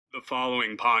The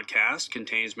following podcast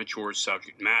contains mature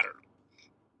subject matter.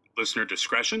 Listener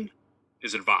discretion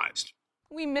is advised.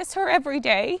 We miss her every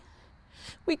day.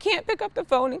 We can't pick up the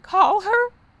phone and call her.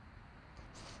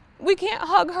 We can't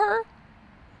hug her.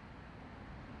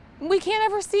 We can't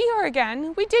ever see her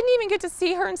again. We didn't even get to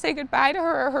see her and say goodbye to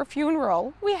her at her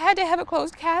funeral. We had to have a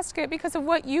closed casket because of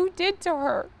what you did to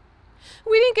her.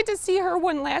 We didn't get to see her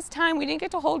one last time. We didn't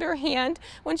get to hold her hand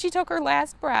when she took her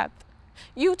last breath.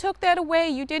 You took that away.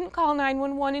 You didn't call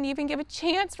 911 and even give a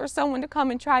chance for someone to come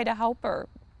and try to help her.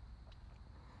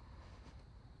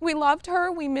 We loved her.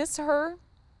 We miss her.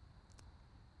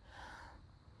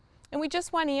 And we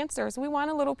just want answers. We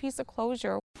want a little piece of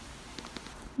closure.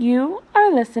 You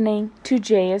are listening to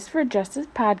J is for Justice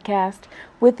podcast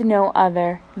with no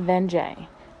other than Jay.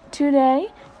 Today,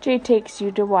 Jay takes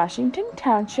you to Washington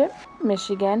Township,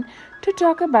 Michigan, to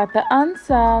talk about the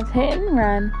unsolved hit and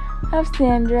run of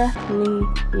Sandra Lee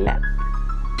Loepp.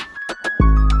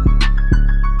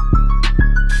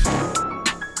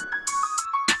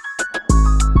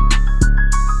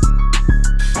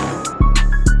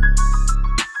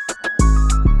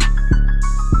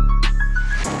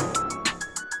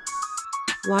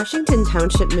 Washington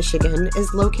Township, Michigan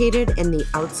is located in the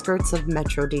outskirts of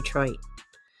Metro Detroit.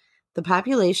 The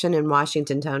population in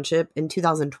Washington Township in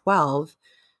 2012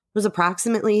 was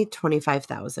approximately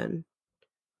 25,000.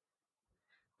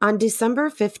 On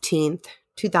December 15th,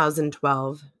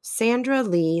 2012, Sandra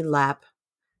Lee Loepp,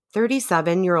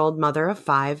 37-year-old mother of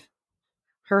 5,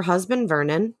 her husband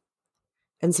Vernon,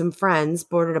 and some friends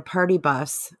boarded a party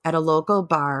bus at a local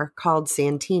bar called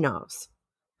Santino's.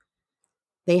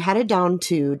 They headed down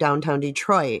to downtown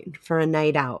Detroit for a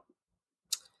night out.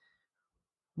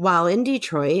 While in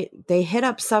Detroit, they hit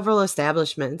up several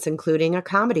establishments, including a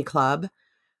comedy club,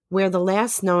 where the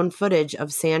last known footage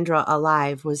of Sandra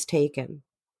alive was taken.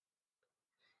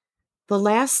 The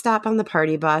last stop on the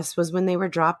party bus was when they were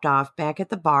dropped off back at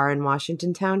the bar in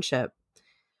Washington Township.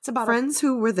 It's about friends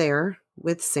who were there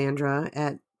with Sandra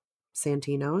at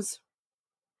Santino's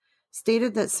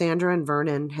stated that Sandra and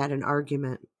Vernon had an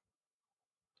argument.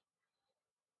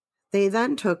 They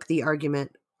then took the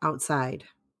argument outside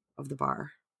of the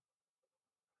bar.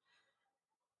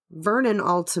 Vernon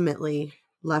ultimately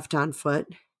left on foot,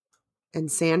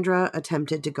 and Sandra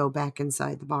attempted to go back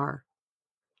inside the bar.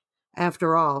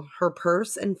 After all, her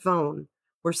purse and phone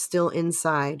were still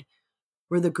inside,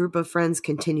 where the group of friends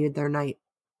continued their night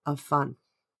of fun.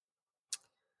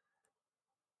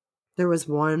 There was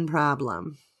one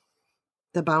problem.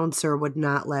 The bouncer would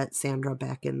not let Sandra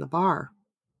back in the bar.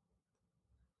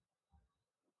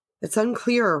 It's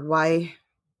unclear why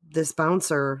this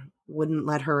bouncer wouldn't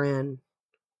let her in.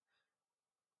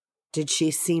 Did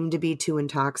she seem to be too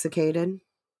intoxicated?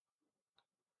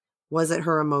 Was it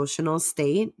her emotional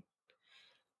state?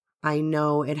 I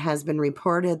know it has been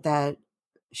reported that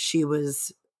she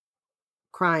was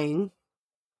crying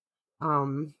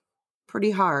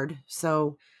pretty hard.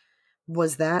 So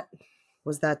was that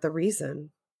the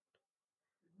reason?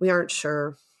 We aren't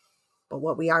sure. But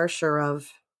what we are sure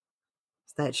of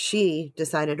is that she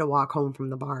decided to walk home from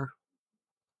the bar.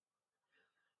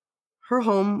 Her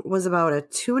home was about a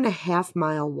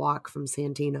 2.5-mile walk from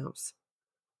Santino's.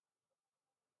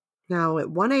 Now, at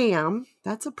 1 a.m.,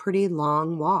 that's a pretty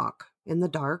long walk in the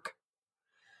dark.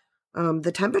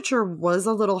 The temperature was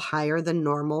a little higher than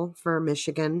normal for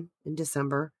Michigan in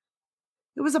December.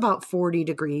 It was about 40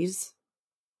 degrees.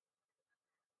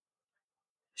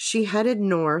 She headed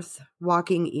north,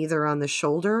 walking either on the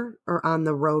shoulder or on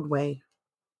the roadway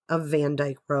of Van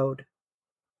Dyke Road.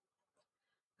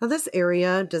 Now, this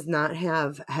area does not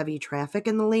have heavy traffic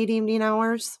in the late evening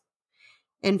hours.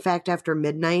 In fact, after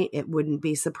midnight, it wouldn't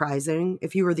be surprising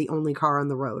if you were the only car on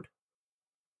the road.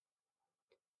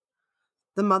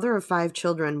 The mother of 5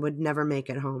 children would never make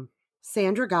it home.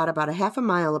 Sandra got about a half a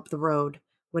mile up the road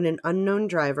when an unknown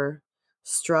driver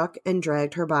struck and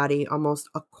dragged her body almost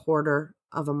a quarter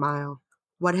of a mile.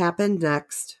 What happened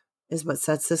next is what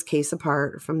sets this case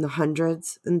apart from the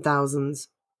hundreds and thousands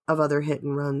of other hit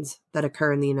and runs that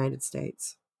occur in the United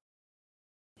States.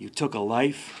 You took a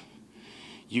life.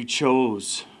 You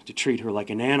chose to treat her like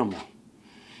an animal,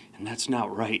 and that's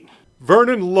not right.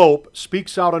 Vernon Loepp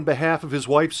speaks out on behalf of his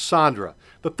wife, Sandra.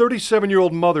 The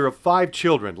 37-year-old mother of 5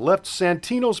 children left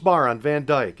Santino's bar on Van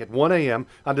Dyke at 1 a.m.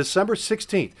 on December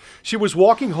 16th. She was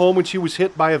walking home when she was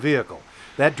hit by a vehicle.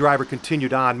 That driver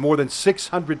continued on more than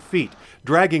 600 feet,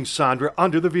 dragging Sandra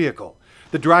under the vehicle.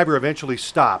 The driver eventually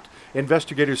stopped.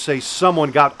 Investigators say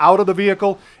someone got out of the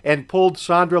vehicle and pulled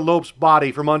Sandra Loepp's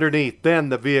body from underneath. Then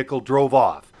the vehicle drove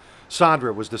off.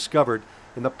 Sandra was discovered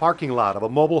in the parking lot of a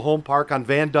mobile home park on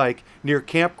Van Dyke near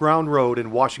Campground Road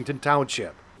in Washington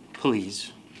Township.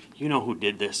 Please, you know who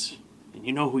did this, and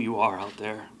you know who you are out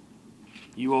there.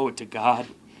 You owe it to God.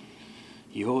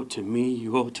 You owe it to me.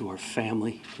 You owe it to our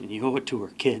family, and you owe it to our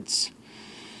kids.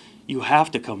 You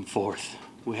have to come forth.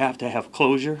 We have to have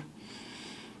closure.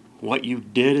 What you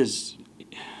did is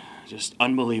just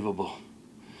unbelievable.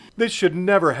 This should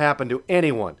never happen to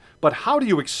anyone. But how do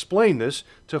you explain this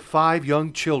to 5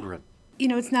 young children? You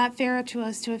know, it's not fair to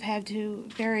us to have had to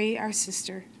bury our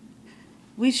sister.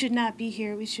 We should not be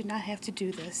here. We should not have to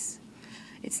do this.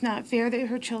 It's not fair that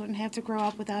her children have to grow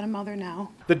up without a mother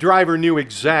now. The driver knew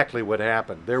exactly what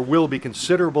happened. There will be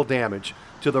considerable damage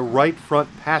to the right front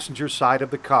passenger side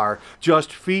of the car,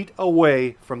 just feet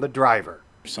away from the driver.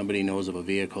 If somebody knows of a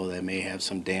vehicle that may have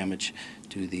some damage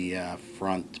to the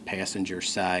front passenger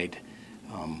side,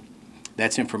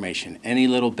 that's information. Any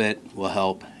little bit will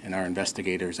help, and our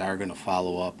investigators are going to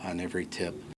follow up on every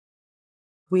tip.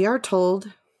 We are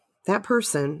told that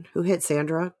person who hit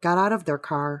Sandra got out of their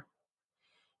car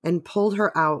and pulled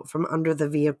her out from under the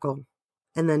vehicle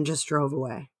and then just drove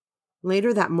away.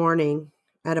 Later that morning,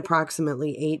 at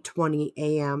approximately 8:20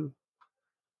 a.m.,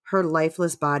 her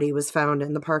lifeless body was found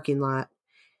in the parking lot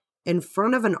in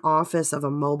front of an office of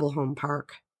a mobile home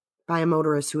park by a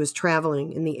motorist who was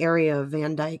traveling in the area of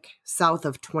Van Dyke, south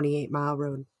of 28 Mile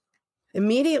Road.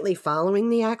 Immediately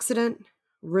following the accident,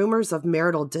 rumors of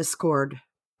marital discord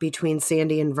between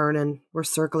Sandy and Vernon were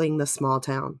circling the small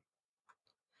town.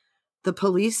 The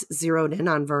police zeroed in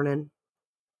on Vernon,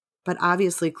 but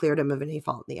obviously cleared him of any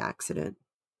fault in the accident.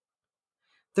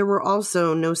 There were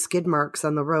also no skid marks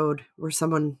on the road where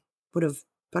someone would have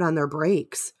put on their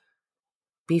brakes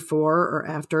before or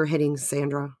after hitting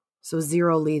Sandra, so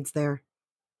 0 leads there.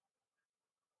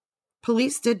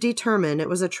 Police did determine it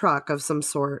was a truck of some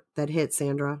sort that hit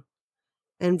Sandra.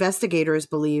 Investigators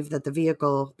believe that the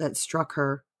vehicle that struck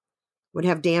her would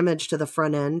have damage to the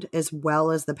front end as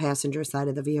well as the passenger side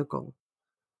of the vehicle.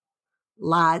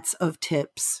 Lots of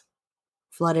tips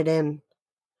flooded in,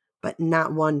 but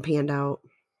not one panned out.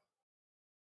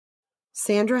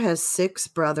 Sandra has 6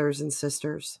 brothers and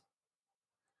sisters.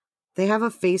 They have a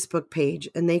Facebook page,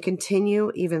 and they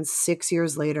continue even 6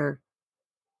 years later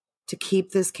to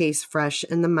keep this case fresh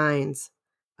in the minds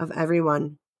of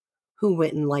everyone who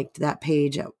went and liked that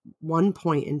page at one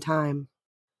point in time.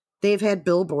 They've had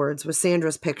billboards with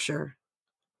Sandra's picture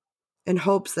in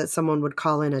hopes that someone would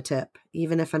call in a tip,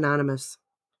 even if anonymous.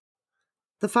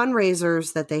 The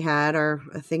fundraisers that they had are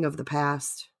a thing of the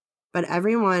past, but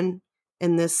everyone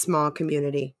in this small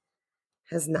community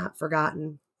has not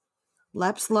forgotten.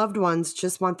 Loepp's loved ones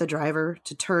just want the driver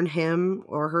to turn him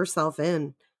or herself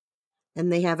in,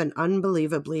 and they have an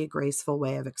unbelievably graceful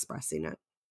way of expressing it.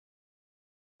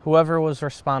 Whoever was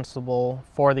responsible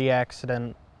for the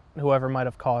accident, whoever might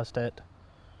have caused it,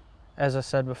 as I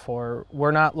said before,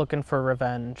 we're not looking for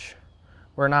revenge.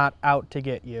 We're not out to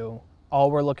get you.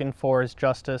 All we're looking for is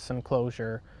justice and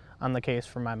closure on the case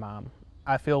for my mom.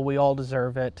 I feel we all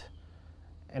deserve it,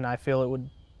 and I feel in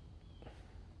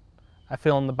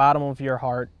the bottom of your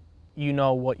heart, you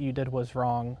know what you did was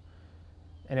wrong,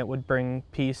 and it would bring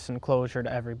peace and closure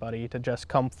to everybody to just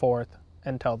come forth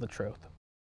and tell the truth.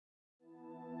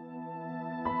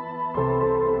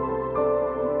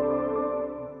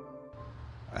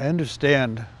 I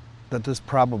understand that this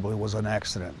probably was an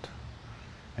accident,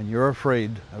 and you're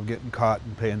afraid of getting caught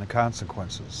and paying the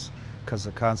consequences, because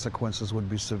the consequences would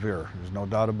be severe. There's no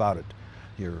doubt about it.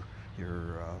 Your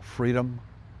freedom,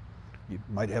 you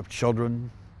might have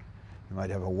children, you might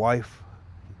have a wife,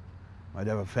 you might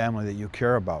have a family that you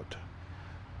care about.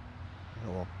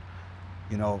 Well,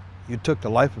 you know, you took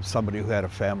the life of somebody who had a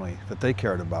family that they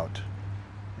cared about,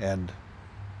 and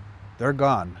they're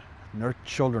gone, and their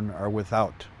children are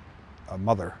without a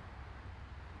mother,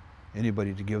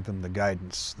 anybody to give them the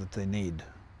guidance that they need.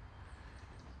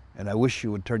 And I wish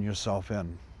you would turn yourself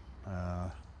in.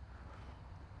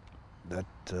 That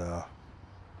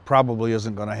probably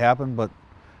isn't going to happen, but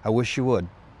I wish you would.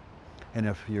 And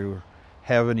if you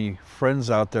have any friends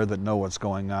out there that know what's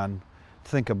going on,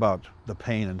 think about the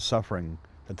pain and suffering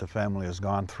that the family has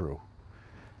gone through.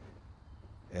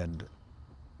 And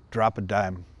drop a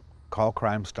dime, call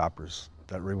Crime Stoppers.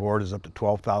 That reward is up to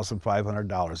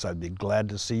 $12,500. I'd be glad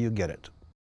to see you get it.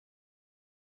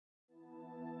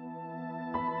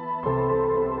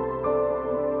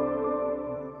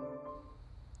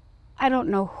 I don't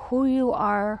know who you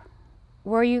are,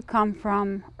 where you come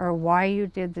from, or why you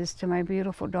did this to my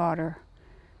beautiful daughter,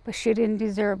 but she didn't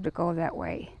deserve to go that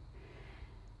way.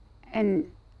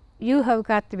 And you have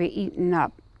got to be eaten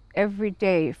up every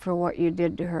day for what you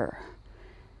did to her.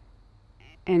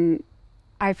 And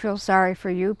I feel sorry for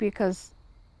you, because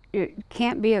you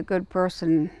can't be a good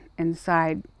person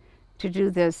inside to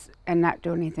do this and not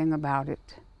do anything about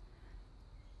it.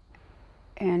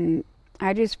 And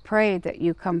I just pray that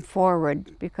you come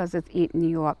forward, because it's eating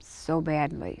you up so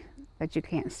badly that you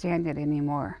can't stand it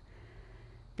anymore.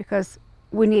 Because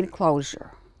we need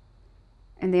closure.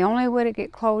 And the only way to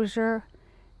get closure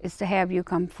is to have you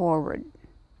come forward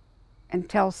and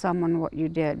tell someone what you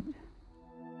did.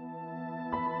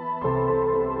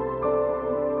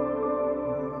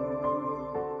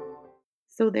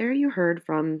 So there you heard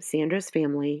from Sandra's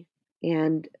family,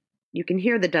 and you can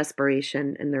hear the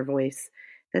desperation in their voice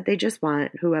that they just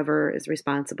want whoever is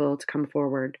responsible to come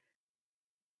forward.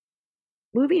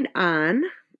 Moving on,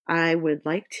 I would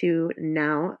like to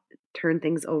now turn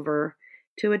things over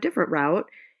to a different route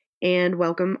and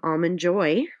welcome Almond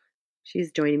Joy.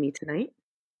 She's joining me tonight.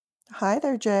 Hi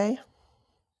there, Jay.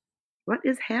 What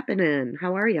is happening?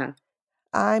 How are you?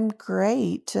 I'm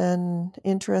great and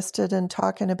interested in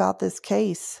talking about this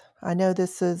case. I know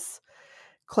this is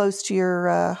close to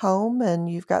your home and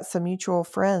you've got some mutual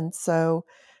friends, so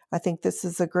I think this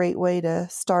is a great way to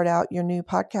start out your new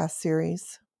podcast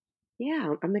series.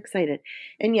 Yeah, I'm excited.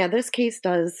 And yeah, this case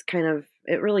does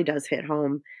it really does hit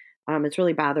home. It's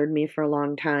really bothered me for a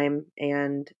long time.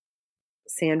 And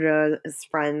Sandra's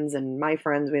friends and my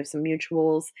friends, we have some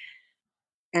mutuals.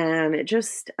 And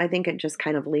I think it just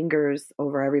kind of lingers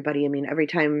over everybody. I mean, every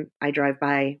time I drive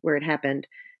by where it happened,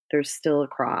 there's still a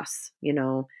cross,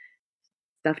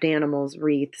 stuffed animals,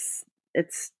 wreaths.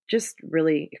 It's just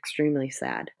really extremely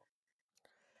sad.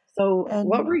 So,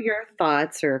 what were And your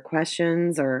thoughts or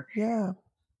questions, or yeah,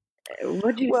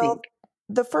 what do you well, think?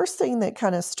 the first thing that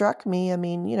kind of struck me, I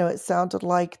mean, it sounded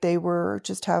like they were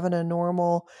just having a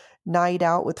normal night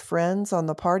out with friends on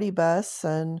the party bus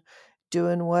and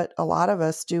doing what a lot of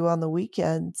us do on the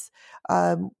weekends.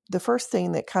 The first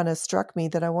thing that kind of struck me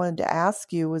that I wanted to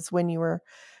ask you was when you were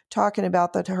talking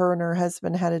about that her and her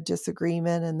husband had a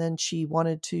disagreement and then she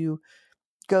wanted to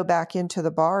go back into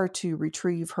the bar to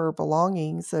retrieve her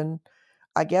belongings and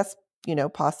I guess,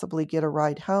 possibly get a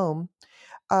ride home.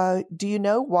 Do you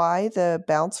know why the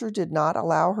bouncer did not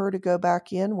allow her to go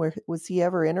back in? Was he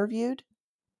ever interviewed?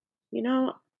 You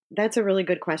know, that's a really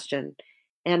good question.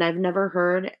 And I've never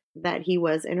heard that he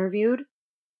was interviewed.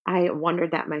 I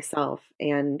wondered that myself.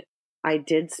 And I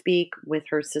did speak with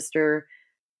her sister.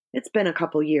 It's been a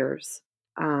couple years.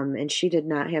 And she did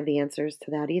not have the answers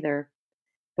to that either.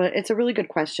 But it's a really good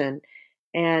question.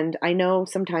 And I know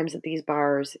sometimes at these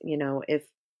bars, if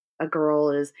a girl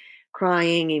is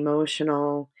crying,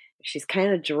 emotional, she's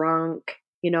kind of drunk,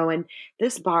 and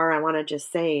this bar, I want to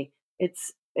just say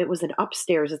it was an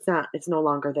upstairs. It's no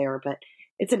longer there, but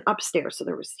it's an upstairs. So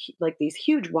there was like these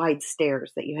huge wide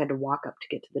stairs that you had to walk up to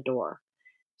get to the door.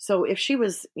 So if she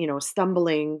was,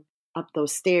 stumbling up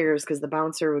those stairs because the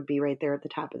bouncer would be right there at the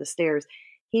top of the stairs,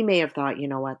 he may have thought, you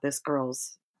know what, this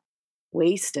girl's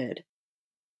wasted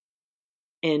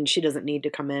and she doesn't need to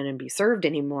come in and be served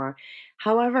anymore.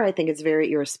 However, I think it's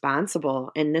very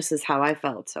irresponsible. And this is how I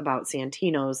felt about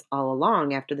Santino's all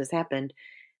along after this happened.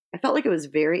 I felt like it was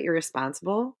very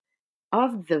irresponsible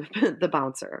of the the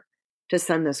bouncer to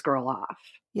send this girl off.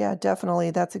 Yeah,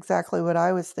 definitely. That's exactly what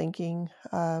I was thinking.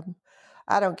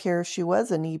 I don't care if she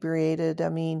was inebriated. I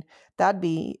mean, that'd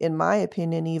be, in my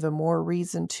opinion, even more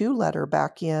reason to let her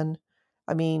back in.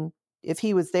 I mean, if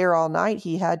he was there all night,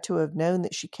 he had to have known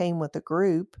that she came with a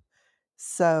group.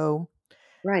 So,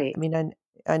 Right. I mean,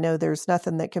 I know there's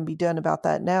nothing that can be done about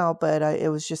that now, but it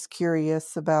was just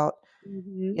curious about,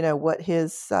 Hmm. what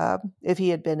his, if he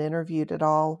had been interviewed at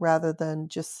all, rather than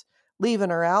just leaving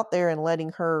her out there and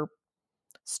letting her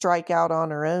strike out on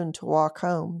her own to walk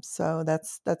home. So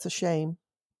that's a shame.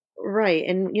 Right.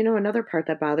 And another part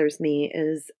that bothers me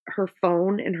is her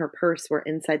phone and her purse were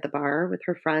inside the bar with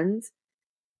her friends.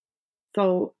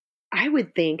 So I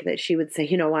would think that she would say,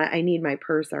 you know what, I need my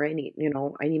purse, or I need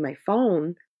my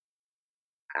phone.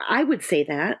 I would say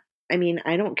that. I mean,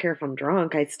 I don't care if I'm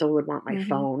drunk, I still would want my Hmm.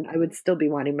 phone. I would still be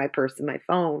wanting my purse and my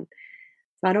phone.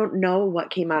 So I don't know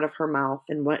what came out of her mouth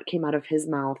and what came out of his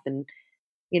mouth. And,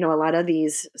 a lot of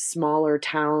these smaller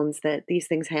towns that these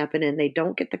things happen in, they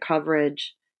don't get the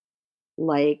coverage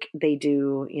like they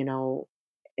do,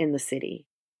 in the city.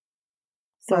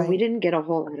 So we Right. didn't get a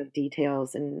whole lot of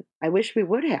details, and I wish we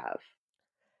would have.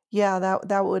 Yeah,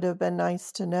 that would have been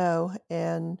nice to know.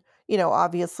 And,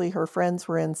 obviously her friends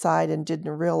were inside and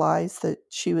didn't realize that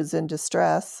she was in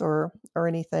distress or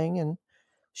anything, and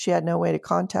she had no way to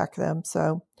contact them.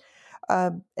 So,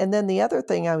 and then the other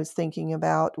thing I was thinking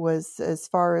about was as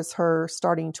far as her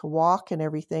starting to walk and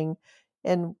everything,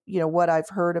 and what I've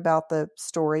heard about the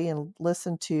story and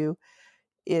listened to,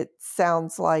 it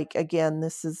sounds like, again,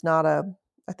 this is not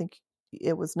I think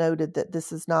it was noted that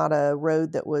this is not a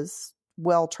road that was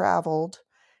well traveled.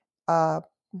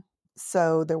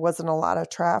 So there wasn't a lot of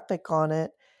traffic on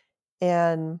it.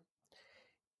 And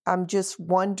I'm just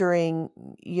wondering,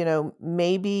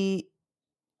 maybe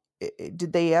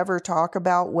did they ever talk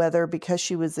about whether, because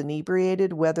she was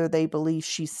inebriated, whether they believe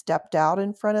she stepped out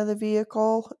in front of the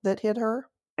vehicle that hit her?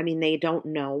 I mean, they don't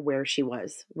know where she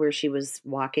was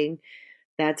walking.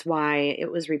 That's why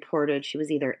it was reported she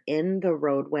was either in the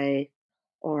roadway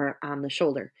or on the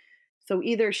shoulder. So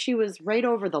either she was right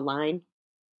over the line,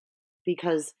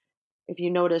 because if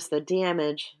you notice, the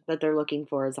damage that they're looking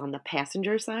for is on the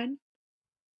passenger side.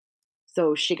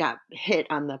 So she got hit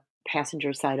on the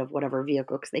passenger side of whatever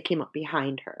vehicle because they came up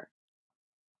behind her.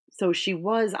 So she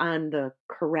was on the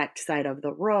correct side of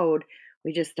the road.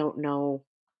 We just don't know,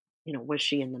 was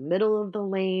she in the middle of the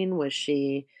lane? Was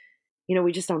she,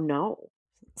 we just don't know.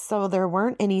 So there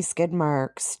weren't any skid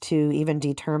marks to even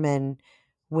determine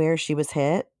where she was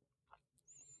hit.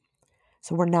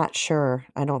 So we're not sure,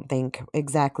 I don't think,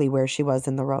 exactly where she was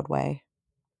in the roadway.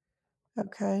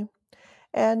 Okay.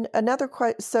 And another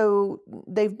question, so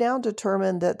they've now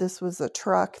determined that this was a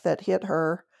truck that hit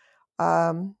her,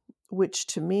 which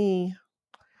to me,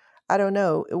 I don't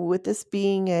know, with this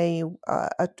being a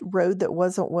road that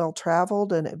wasn't well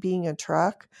traveled and it being a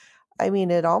truck, I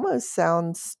mean, it almost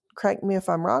sounds, correct me if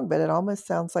I'm wrong, but it almost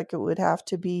sounds like it would have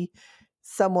to be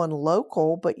someone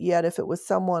local. But yet, if it was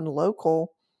someone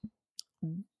local,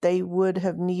 they would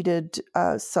have needed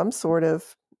some sort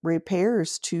of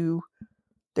repairs to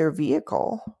their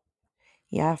vehicle.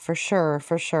 Yeah, for sure,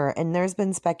 for sure. And there's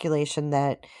been speculation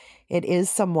that it is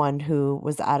someone who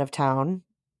was out of town,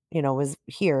 was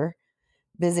here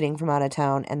visiting from out of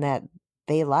town, and that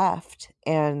they left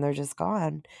and they're just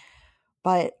gone.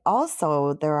 But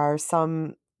also there are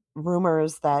some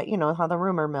rumors that, how the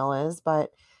rumor mill is,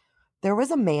 but there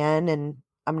was a man, and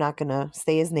I'm not going to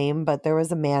say his name, but there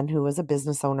was a man who was a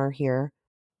business owner here.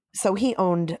 So he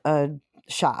owned a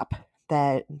shop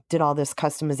that did all this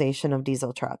customization of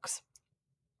diesel trucks.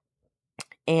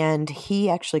 And he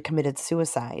actually committed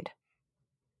suicide.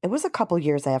 It was a couple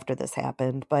years after this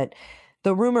happened, but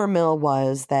the rumor mill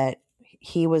was that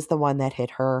he was the one that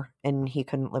hit her and he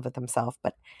couldn't live with himself.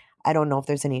 But I don't know if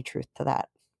there's any truth to that.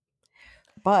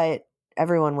 But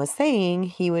everyone was saying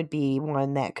he would be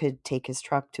one that could take his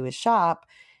truck to his shop,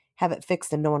 have it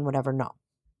fixed, and no one would ever know.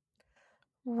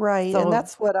 Right. And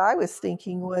that's what I was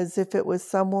thinking, was if it was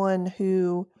someone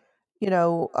who,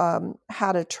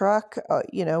 had a truck,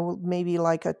 maybe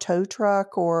like a tow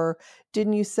truck, or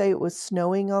didn't you say it was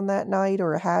snowing on that night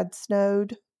or had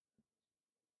snowed?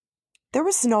 There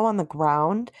was snow on the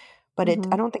ground, but I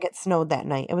don't think it snowed that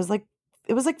night. It was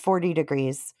like 40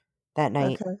 degrees that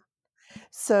night. Okay.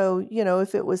 So,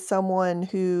 if it was someone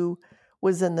who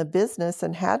was in the business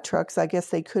and had trucks, I guess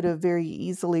they could have very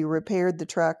easily repaired the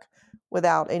truck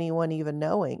without anyone even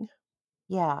knowing.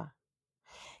 Yeah.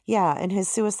 Yeah. And his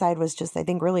suicide was just, I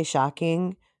think, really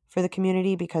shocking for the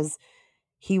community because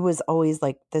he was always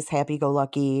like this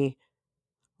happy-go-lucky,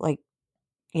 like,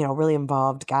 really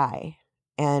involved guy.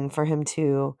 And for him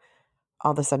to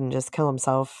all of a sudden just kill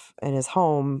himself in his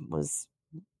home was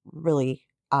really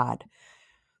odd.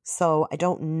 So I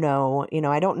don't know,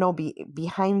 I don't know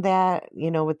behind that,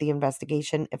 with the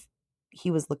investigation, if he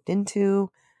was looked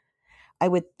into. I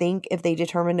would think if they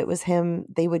determined it was him,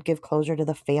 they would give closure to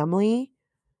the family.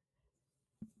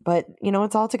 But,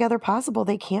 it's altogether possible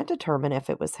they can't determine if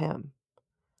it was him.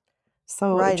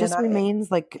 So it Right. just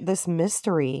remains like this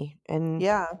mystery. And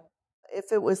yeah,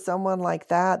 if it was someone like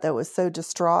that was so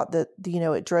distraught that,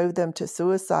 it drove them to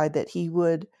suicide, that he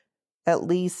would at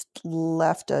least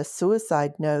left a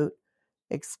suicide note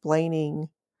explaining,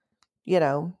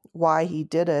 why he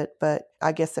did it. But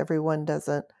I guess everyone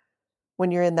doesn't, when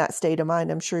you're in that state of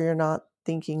mind, I'm sure you're not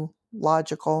thinking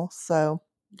logical. So,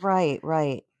 right.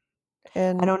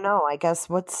 and I don't know. I guess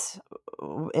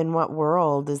in what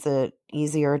world is it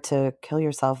easier to kill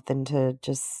yourself than to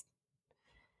just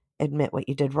admit what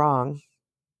you did wrong?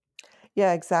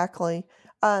 yeah, exactly.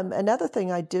 Another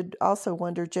thing I did also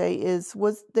wonder, Jay,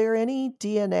 was there any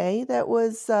DNA that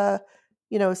was,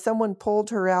 someone pulled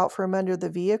her out from under the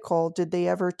vehicle? Did they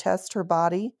ever test her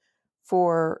body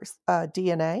for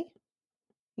DNA?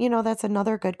 That's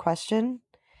another good question.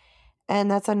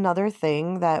 And that's another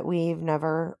thing that we've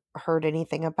never heard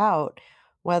anything about,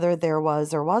 whether there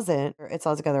was or wasn't. It's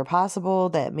altogether possible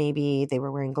that maybe they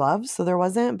were wearing gloves, so there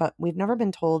wasn't, but we've never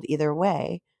been told either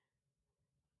way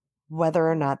whether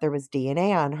or not there was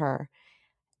DNA on her.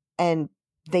 And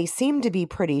they seem to be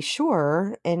pretty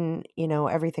sure in,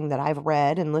 everything that I've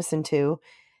read and listened to,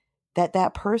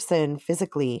 that person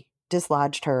physically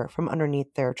dislodged her from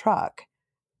underneath their truck.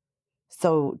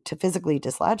 So to physically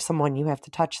dislodge someone, you have to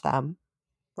touch them.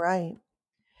 Right.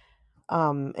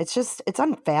 It's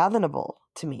unfathomable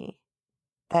to me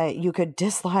that you could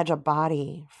dislodge a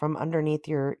body from underneath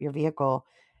your vehicle,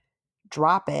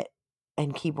 drop it,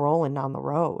 and keep rolling down the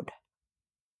road.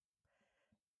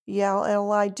 Yeah,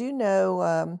 and I do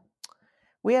know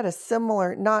we had a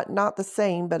similar, not the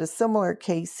same, but a similar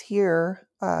case here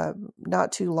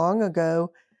not too long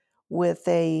ago with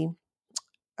a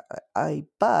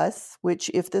bus, which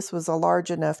if this was a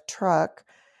large enough truck,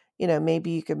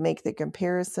 maybe you could make the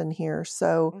comparison here.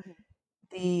 So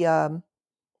the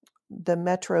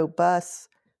metro bus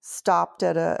stopped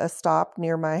at a stop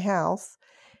near my house,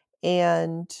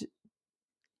 and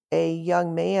a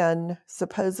young man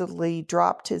supposedly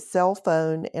dropped his cell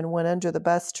phone and went under the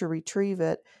bus to retrieve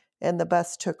it, and the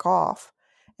bus took off.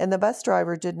 And the bus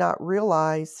driver did not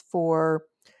realize for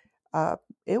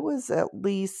it was at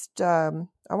least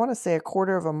I want to say a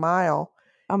quarter of a mile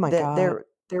Oh my that God.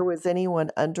 there was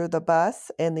anyone under the bus,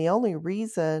 and the only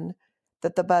reason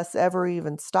that the bus ever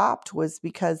even stopped was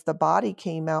because the body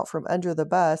came out from under the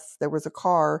bus. There was a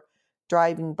car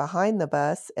driving behind the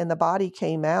bus, and the body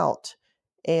came out,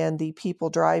 and the people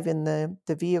driving the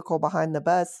vehicle behind the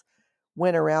bus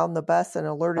went around the bus and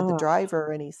alerted the Ugh.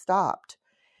 driver, and he stopped.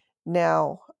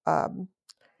 Now,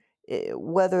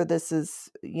 whether this is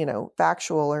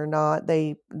factual or not,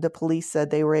 the police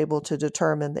said they were able to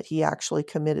determine that he actually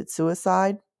committed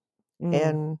suicide.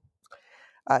 And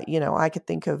I could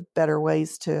think of better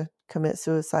ways to commit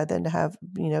suicide than to have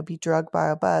be drugged by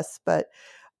a bus. But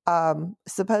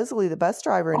supposedly the bus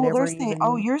driver never even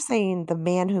you're saying the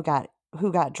man who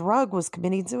got drugged was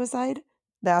committing suicide?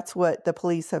 That's what the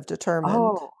police have determined.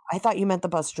 Oh, I thought you meant the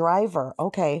bus driver.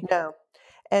 Okay. No.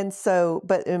 And so,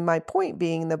 but in my point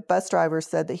being, the bus driver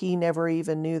said that he never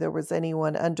even knew there was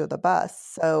anyone under the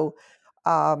bus. So,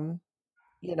 I'm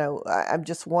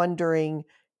just wondering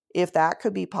if that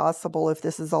could be possible, if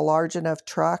this is a large enough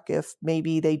truck, if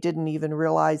maybe they didn't even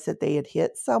realize that they had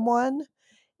hit someone.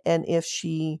 And if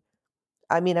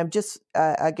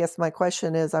I guess my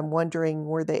question is, I'm wondering,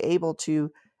 were they able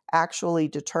to actually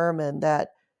determine that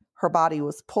her body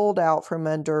was pulled out from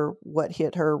under what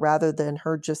hit her rather than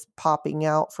her just popping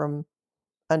out from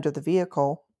under the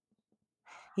vehicle?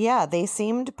 Yeah, they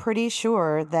seemed pretty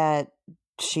sure that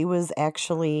she was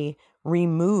actually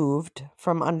removed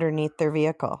from underneath their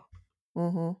vehicle.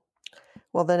 Mm-hmm.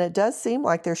 Well, then it does seem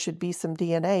like there should be some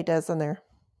DNA, doesn't there?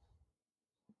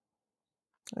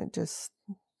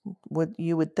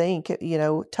 You would think,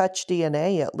 touch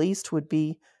DNA at least would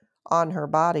be on her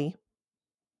body.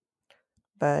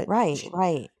 But Right.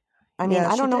 I mean,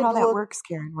 I she don't know did how that look. works,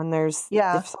 Karen, when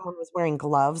Yeah. if someone was wearing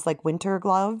gloves, like winter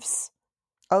gloves.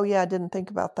 Oh, yeah, I didn't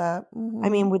think about that. I Mhm.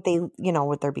 mean,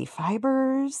 would there be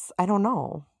fibers? I don't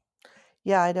know.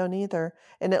 Yeah, I don't either.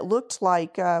 And it looked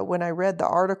like when I read the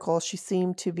article, she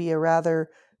seemed to be a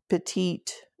rather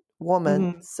petite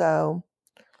woman. Mhm. So,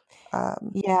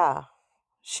 Yeah,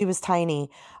 she was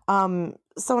tiny.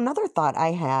 So another thought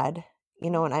I had,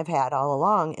 and I've had all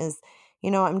along is,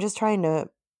 I'm just trying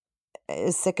to,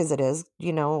 as sick as it is,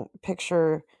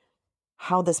 picture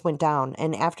how this went down.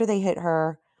 And after they hit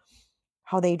her,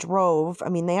 how they drove. I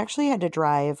mean, they actually had to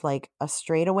drive like a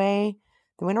straightaway.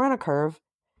 They went around a curve,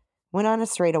 went on a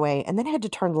straightaway, and then had to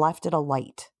turn left at a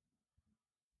light.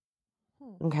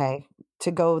 Okay,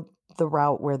 to go the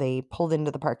route where they pulled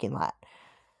into the parking lot.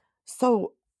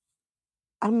 So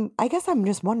I guess I'm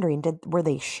just wondering, were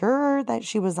they sure that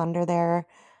she was under there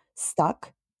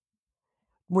stuck?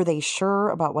 Were they sure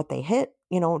about what they hit?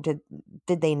 Did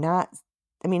they not?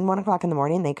 I mean, 1 o'clock in the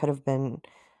morning, they could have been,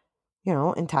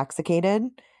 intoxicated.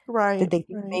 right. Did they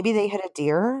think Right. maybe they hit a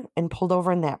deer and pulled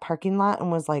over in that parking lot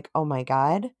and was like, oh my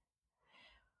God?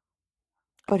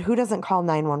 But who doesn't call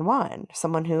 911?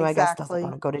 Someone who I guess doesn't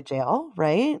want Exactly. to go to jail,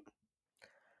 right?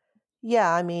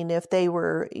 Yeah, I mean, if they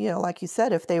were, like you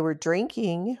said, if they were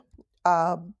drinking,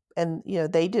 and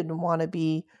they didn't want to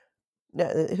be,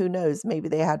 who knows, maybe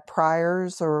they had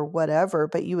priors or whatever,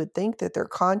 but you would think that their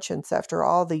conscience after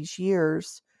all these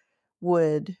years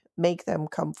would make them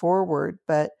come forward,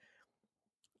 but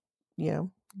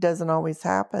doesn't always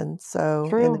happen. So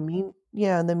True.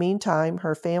 in the meantime,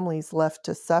 her family's left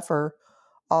to suffer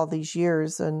all these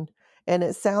years, and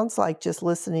it sounds like, just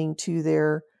listening to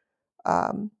their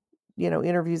um,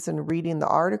 interviews and reading the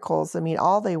articles, I mean,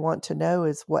 all they want to know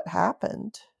is what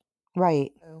happened.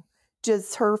 Right. So,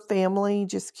 just her family,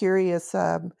 just curious.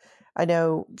 I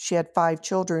know she had 5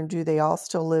 children. Do they all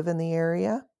still live in the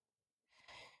area?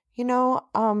 I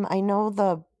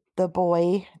know the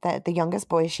boy, that the youngest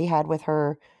boy she had with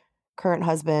her current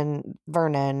husband,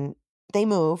 Vernon, they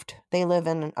moved. They live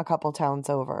in a couple towns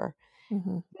over.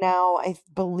 Mm-hmm. Now, I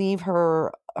believe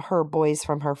her boys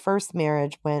from her first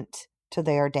marriage went to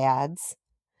their dad's,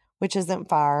 which isn't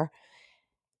far.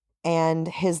 And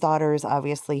his daughters,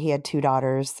 obviously, he had 2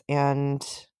 daughters, and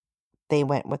they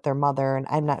went with their mother. And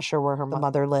I'm not sure where her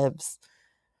mother lives.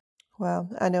 Well,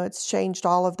 I know it's changed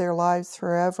all of their lives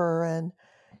forever. And,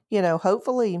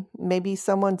 hopefully maybe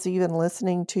someone's even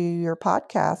listening to your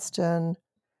podcast and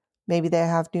maybe they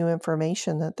have new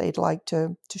information that they'd like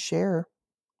to share.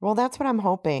 Well, that's what I'm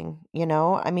hoping,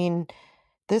 I mean,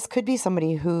 this could be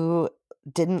somebody who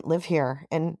didn't live here,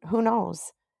 and who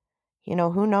knows?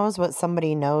 Who knows what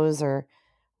somebody knows or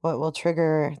what will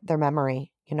trigger their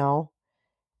memory,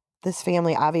 This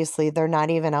family, obviously, they're not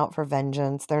even out for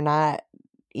vengeance. They're not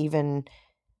even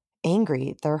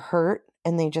angry. They're hurt,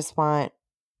 and they just want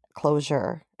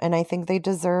closure. And I think they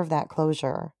deserve that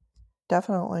closure.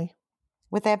 Definitely.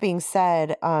 With that being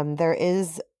said, there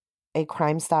is a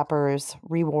Crime Stoppers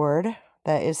reward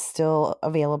that is still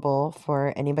available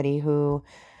for anybody who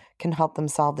can help them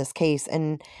solve this case.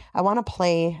 And I want to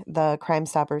play the Crime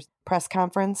Stoppers press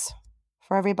conference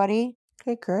for everybody.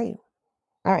 Okay, great.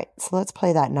 All right, so let's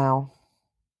play that now.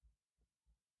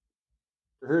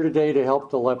 We're here today to help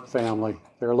the Loepp family.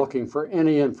 They're looking for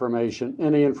any information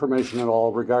at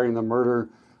all regarding the murder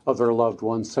of their loved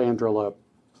one, Sandra Loepp.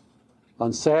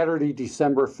 On Saturday,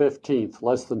 December 15th,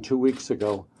 less than 2 weeks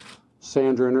ago,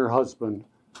 Sandra and her husband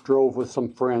drove with some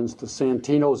friends to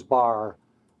Santino's Bar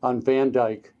on Van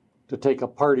Dyke to take a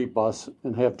party bus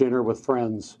and have dinner with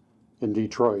friends in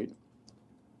Detroit.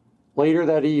 Later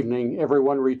that evening,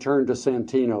 everyone returned to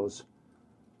Santino's.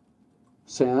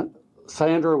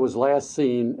 Sandra was last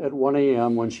seen at 1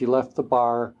 a.m. when she left the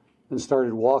bar and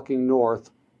started walking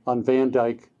north on Van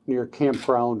Dyke near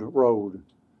Campground Road,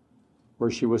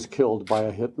 where she was killed by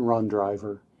a hit-and-run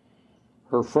driver.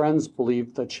 Her friends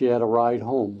believed that she had a ride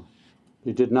home.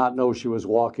 They did not know she was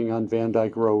walking on Van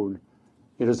Dyke Road.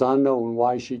 It is unknown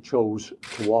why she chose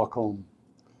to walk home.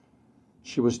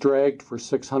 She was dragged for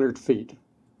 600 feet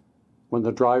when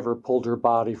the driver pulled her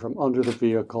body from under the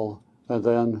vehicle and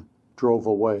then drove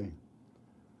away.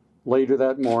 Later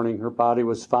that morning, her body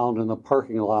was found in the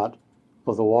parking lot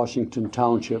of the Washington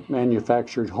Township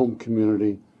Manufactured Home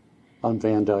Community on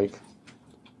Van Dyke.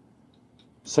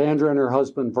 Sandra and her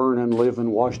husband Vernon live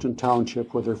in Washington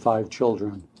Township with their 5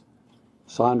 children.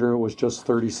 Sandra was just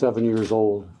 37 years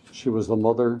old. She was the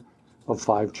mother of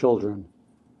 5 children.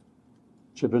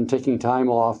 She had been taking time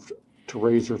off to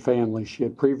raise her family. She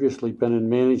had previously been in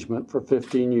management for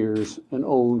 15 years and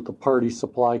owned the Party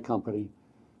Supply Company.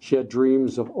 She had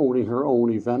dreams of owning her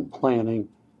own event planning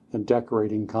and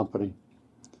decorating company.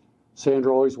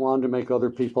 Sandra always wanted to make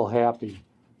other people happy.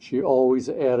 She always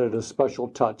added a special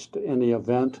touch to any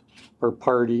event or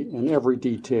party, and every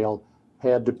detail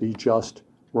had to be just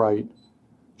right.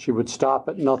 She would stop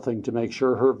at nothing to make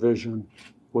sure her vision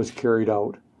was carried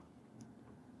out.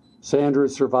 Sandra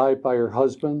is survived by her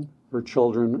husband, her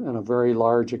children, and a very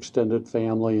large extended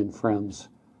family and friends.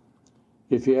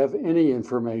 If you have any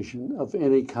information of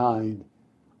any kind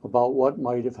about what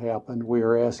might have happened, we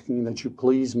are asking that you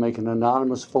please make an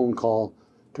anonymous phone call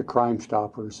to Crime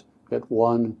Stoppers at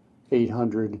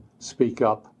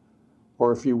 1-800-SPEAK-UP.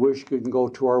 Or if you wish, you can go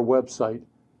to our website,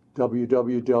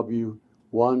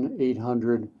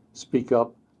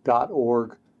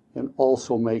 www.1800speakup.org, and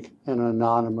also make an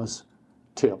anonymous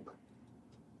tip.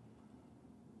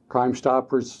 Crime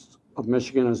Stoppers of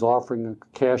Michigan is offering a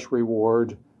cash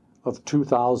reward of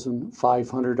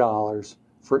 $2,500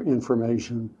 for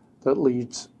information that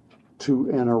leads to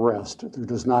an arrest. There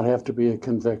does not have to be a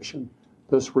conviction.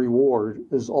 This reward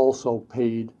is also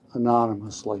paid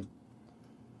anonymously.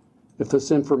 If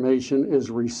this information is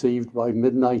received by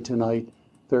midnight tonight,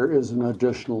 there is an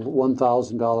additional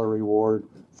 $1,000 reward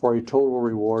for a total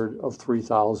reward of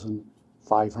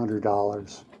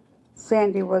 $3,500.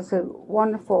 Sandy was a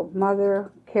wonderful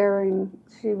mother, caring.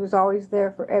 She was always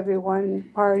there for everyone,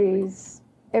 parties,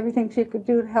 everything she could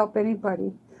do to help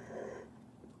anybody.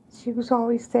 She was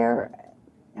always there.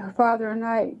 Her father and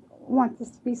I want this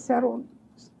to be settled.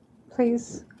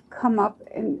 Please come up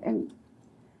and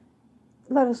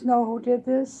let us know who did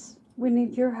this. We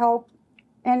need your help.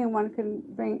 Anyone can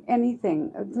bring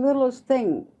anything. The littlest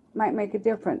thing might make a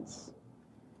difference.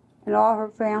 And all her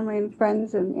family and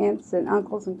friends and aunts and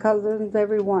uncles and cousins,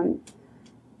 everyone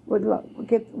would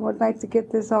like to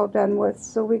get this all done with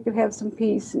so we could have some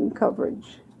peace and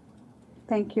coverage.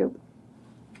 Thank you.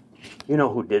 You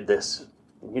know who did this.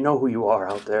 You know who you are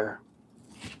out there.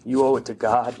 You owe it to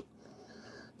God.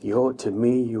 You owe it to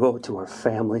me. You owe it to our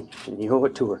family. And you owe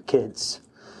it to our kids.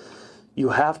 You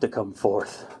have to come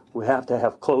forth. We have to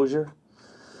have closure.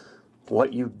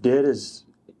 What you did is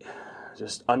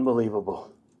just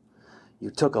unbelievable. You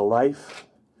took a life.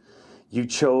 You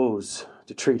chose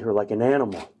to treat her like an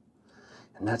animal.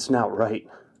 And that's not right.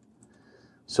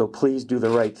 So please do the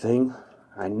right thing.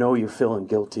 I know you're feeling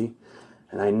guilty.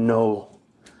 And I know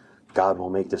God will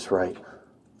make this right.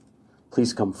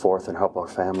 Please come forth and help our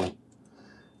family.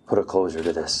 Put a closure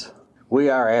to this. We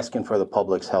are asking for the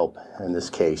public's help in this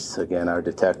case. Again, our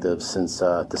detectives, since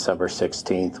December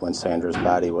 16th, when Sandra's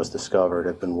body was discovered,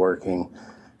 have been working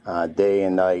day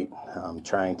and night,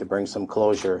 trying to bring some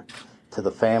closure to the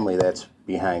family that's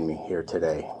behind me here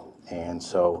today. And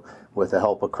so, with the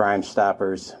help of Crime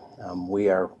Stoppers, we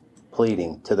are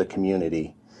pleading to the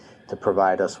community to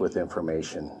provide us with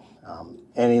information,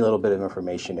 any little bit of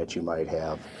information that you might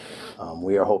have.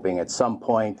 We are hoping at some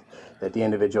point that the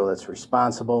individual that's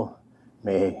responsible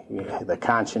the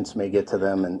conscience may get to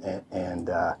them and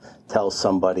tell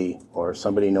somebody, or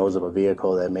somebody knows of a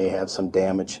vehicle that may have some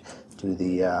damage to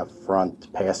the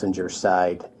front passenger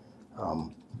side.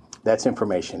 That's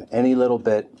information. Any little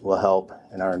bit will help,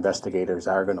 and our investigators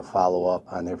are going to follow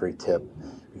up on every tip,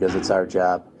 because it's our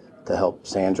job to help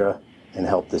Sandra and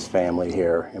help this family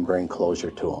here and bring closure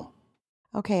to them.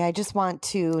 Okay, I just want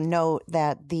to note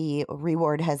that the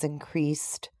reward has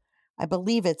increased. I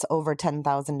believe it's over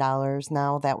 $10,000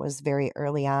 now. That was very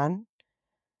early on.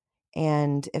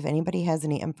 And if anybody has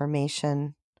any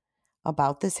information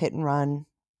about this hit and run,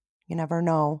 you never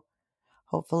know.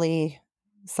 Hopefully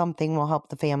something will help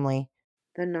the family.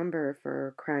 The number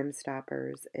for Crime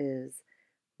Stoppers is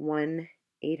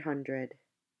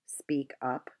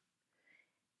 1-800-SPEAK-UP.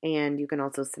 And you can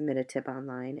also submit a tip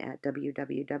online at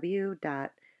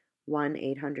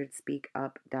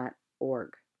www.1800speakup.org.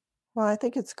 Well, I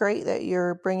think it's great that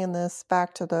you're bringing this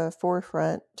back to the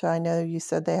forefront. I know you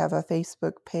said they have a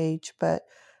Facebook page, but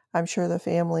I'm sure the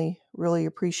family really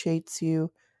appreciates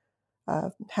you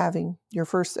having your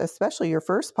first, especially your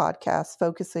first podcast,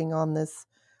 focusing on this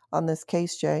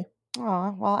case, Jay.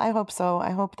 Oh, well, I hope so.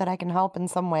 I hope that I can help in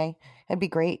some way. It'd be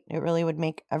great. It really would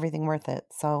make everything worth it.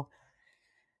 So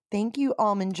thank you,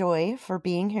 Almond Joy, for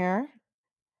being here.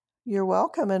 You're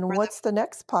welcome. And what's the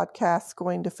next podcast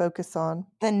going to focus on?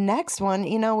 The next one,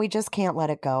 we just can't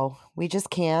let it go. We just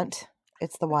can't.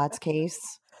 It's the Watts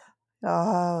case.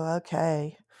 Oh,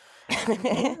 okay.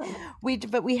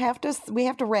 But we have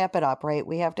to wrap it up, right?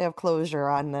 We have to have closure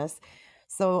on this.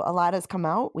 So a lot has come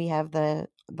out. We have the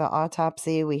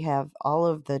autopsy. We have all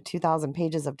of the 2,000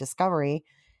 pages of discovery,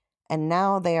 and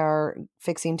now they are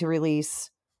fixing to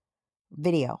release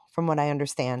video, from what I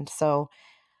understand. So,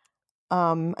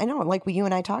 I know, like you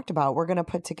and I talked about, we're going to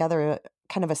put together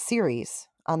kind of a series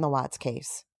on the Watts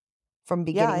case from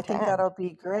beginning to end. Yeah, I think that'll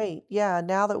be great. Yeah,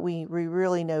 now that we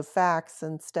really know facts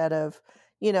instead of,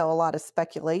 a lot of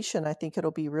speculation, I think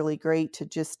it'll be really great to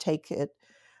just take it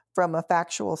from a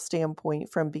factual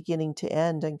standpoint from beginning to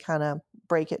end and kind of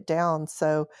break it down.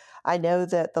 So I know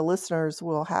that the listeners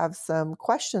will have some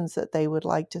questions that they would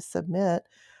like to submit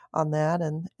on that,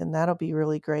 and that'll be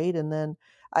really great. And then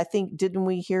I think, didn't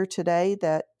we hear today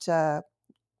that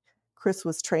Chris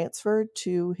was transferred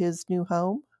to his new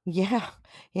home? Yeah,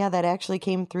 that actually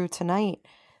came through tonight,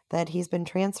 that he's been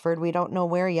transferred. We don't know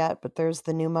where yet, but there's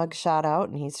the new mug shot out,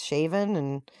 and he's shaven,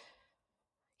 and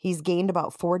he's gained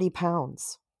about 40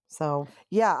 pounds. So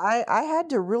yeah, I had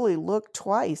to really look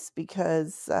twice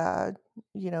because, as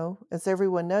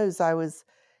everyone knows, I was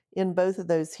in both of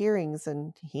those hearings,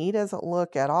 and he doesn't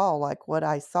look at all like what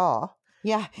I saw.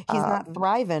 Yeah, he's not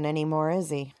thriving anymore, is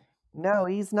he? No,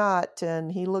 he's not.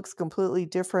 And he looks completely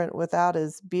different without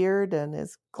his beard and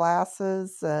his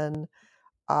glasses. And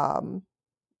so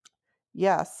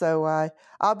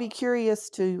I'll be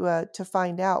curious to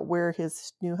find out where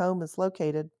his new home is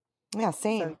located. Yeah,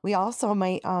 same. We also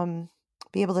might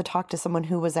be able to talk to someone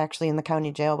who was actually in the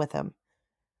county jail with him.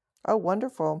 Oh,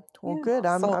 wonderful. Well, good.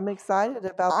 I'm excited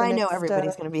about the I know next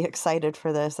everybody's going to be excited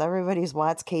for this. Everybody's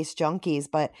Watts case junkies.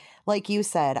 But like you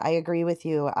said, I agree with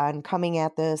you on coming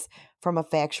at this from a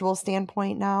factual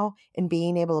standpoint now and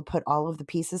being able to put all of the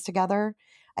pieces together.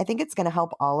 I think it's going to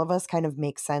help all of us kind of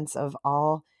make sense of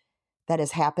all that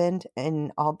has happened,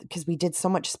 and all, because we did so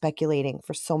much speculating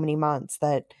for so many months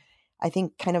that I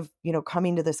think kind of,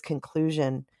 coming to this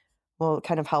conclusion will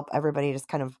kind of help everybody just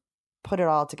kind of put it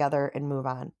all together and move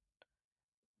on.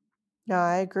 No,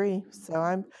 I agree.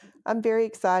 So I'm very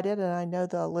excited, and I know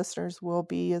the listeners will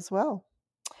be as well.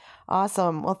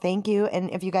 Awesome. Well, thank you. And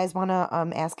if you guys want to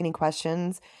ask any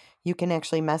questions, you can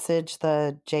actually message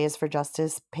the J is for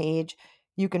Justice page.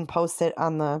 You can post it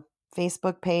on the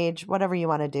Facebook page, whatever you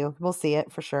want to do. We'll see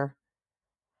it for sure.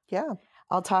 Yeah.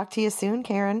 I'll talk to you soon,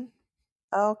 Karen.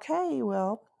 Okay.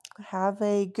 Well, Have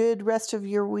a good rest of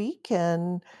your week,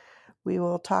 and we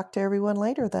will talk to everyone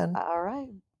later then. All right.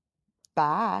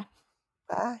 Bye.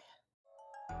 Bye.